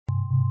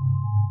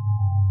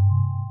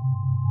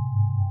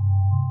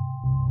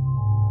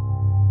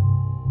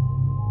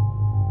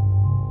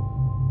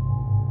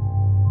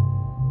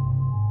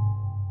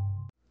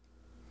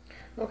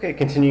Okay,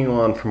 continuing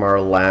on from our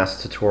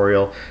last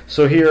tutorial.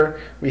 So here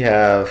we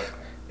have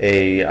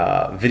a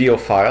video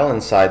file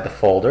inside the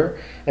folder,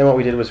 and what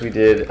we did was we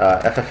did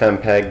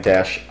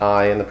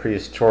FFMPEG-I in the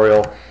previous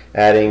tutorial,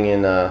 adding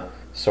in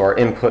so our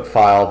input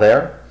file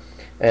there,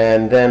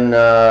 and then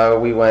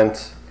we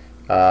went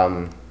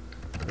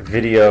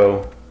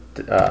video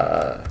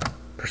 %d.jpg,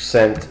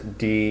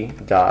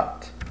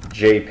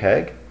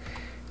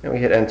 and we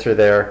hit enter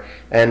there,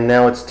 and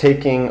now it's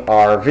taking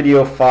our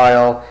video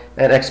file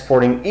and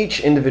exporting each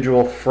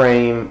individual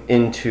frame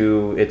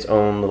into its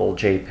own little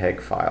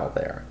JPEG file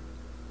there.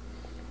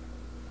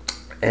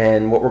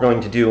 And what we're going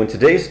to do in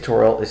today's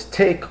tutorial is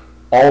take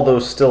all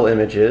those still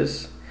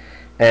images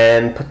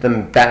and put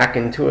them back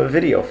into a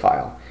video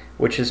file,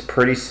 which is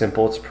pretty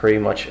simple. It's pretty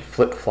much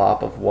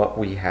flip-flop of what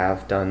we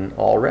have done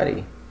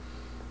already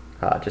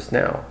just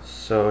now.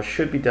 So it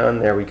should be done.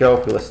 There we go.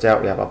 If we list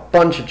out, we have a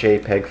bunch of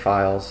JPEG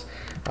files.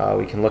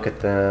 We can look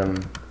at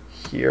them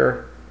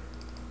here,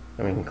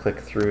 and we can click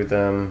through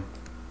them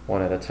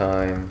one at a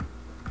time.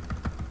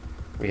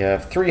 We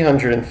have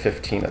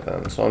 315 of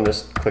them, so I'm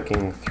just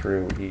clicking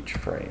through each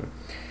frame.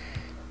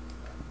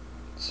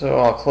 So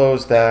I'll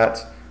close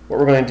that. What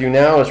we're going to do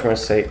now is we're going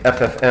to say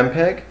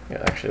FFmpeg.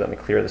 Actually, let me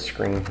clear the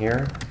screen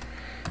here.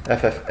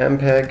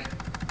 FFmpeg-I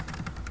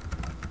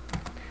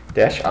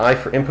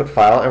for input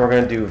file, and we're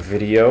going to do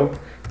video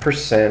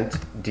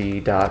 %d.jpg.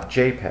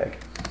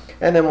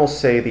 And then we'll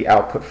say the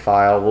output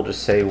file, we'll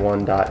just say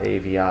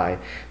 1.avi. Now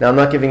I'm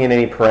not giving it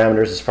any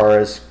parameters as far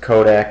as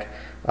codecs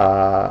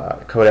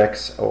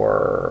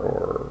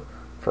or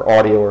for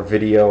audio or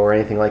video or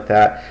anything like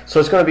that. So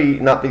it's going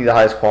to not be the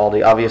highest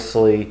quality.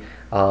 Obviously,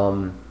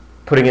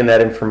 putting in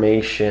that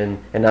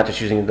information and not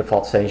just using the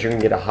default settings, you're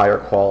going to get a higher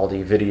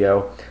quality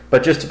video.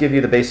 But just to give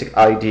you the basic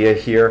idea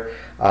here,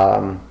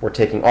 we're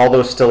taking all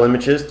those still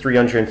images,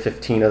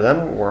 315 of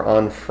them. We're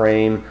on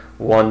frame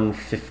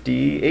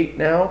 158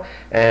 now,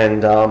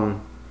 and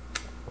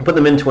put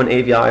them into an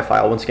AVI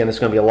file. Once again, it's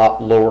going to be a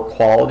lot lower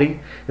quality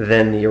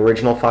than the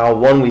original file.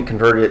 One, we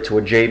converted it to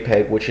a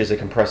JPEG, which is a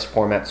compressed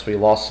format, so we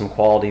lost some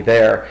quality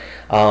there.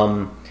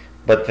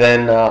 But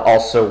then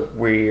also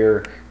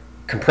we're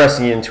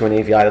compressing it into an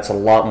AVI that's a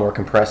lot more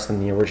compressed than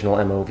the original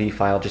MOV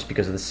file, just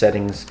because of the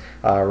settings.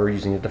 We're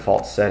using the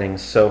default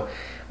settings. So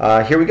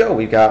here we go.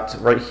 We've got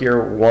right here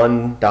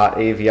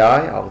 1.avi.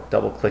 I'll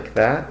double click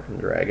that and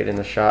drag it in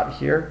the shot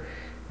here,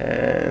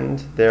 and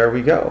there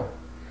we go.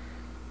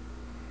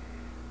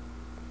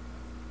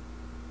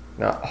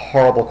 Not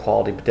horrible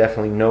quality, but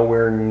definitely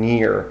nowhere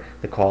near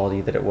the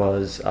quality that it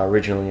was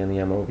originally in the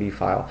MOV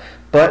file.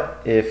 But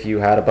if you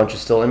had a bunch of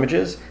still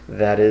images,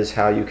 that is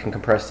how you can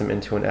compress them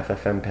into an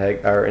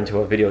FFmpeg, or into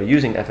a video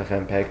using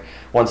FFmpeg.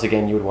 Once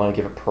again, you would want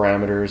to give it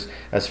parameters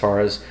as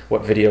far as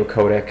what video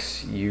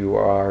codecs you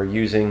are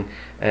using,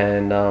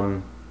 and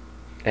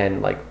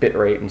like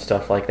bitrate and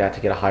stuff like that to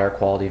get a higher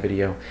quality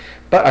video.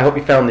 But I hope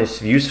you found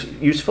this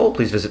useful.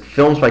 Please visit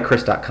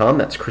filmsbychris.com.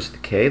 That's Chris with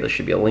a K. There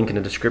should be a link in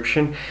the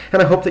description.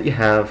 And I hope that you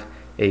have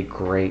a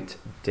great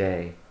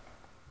day.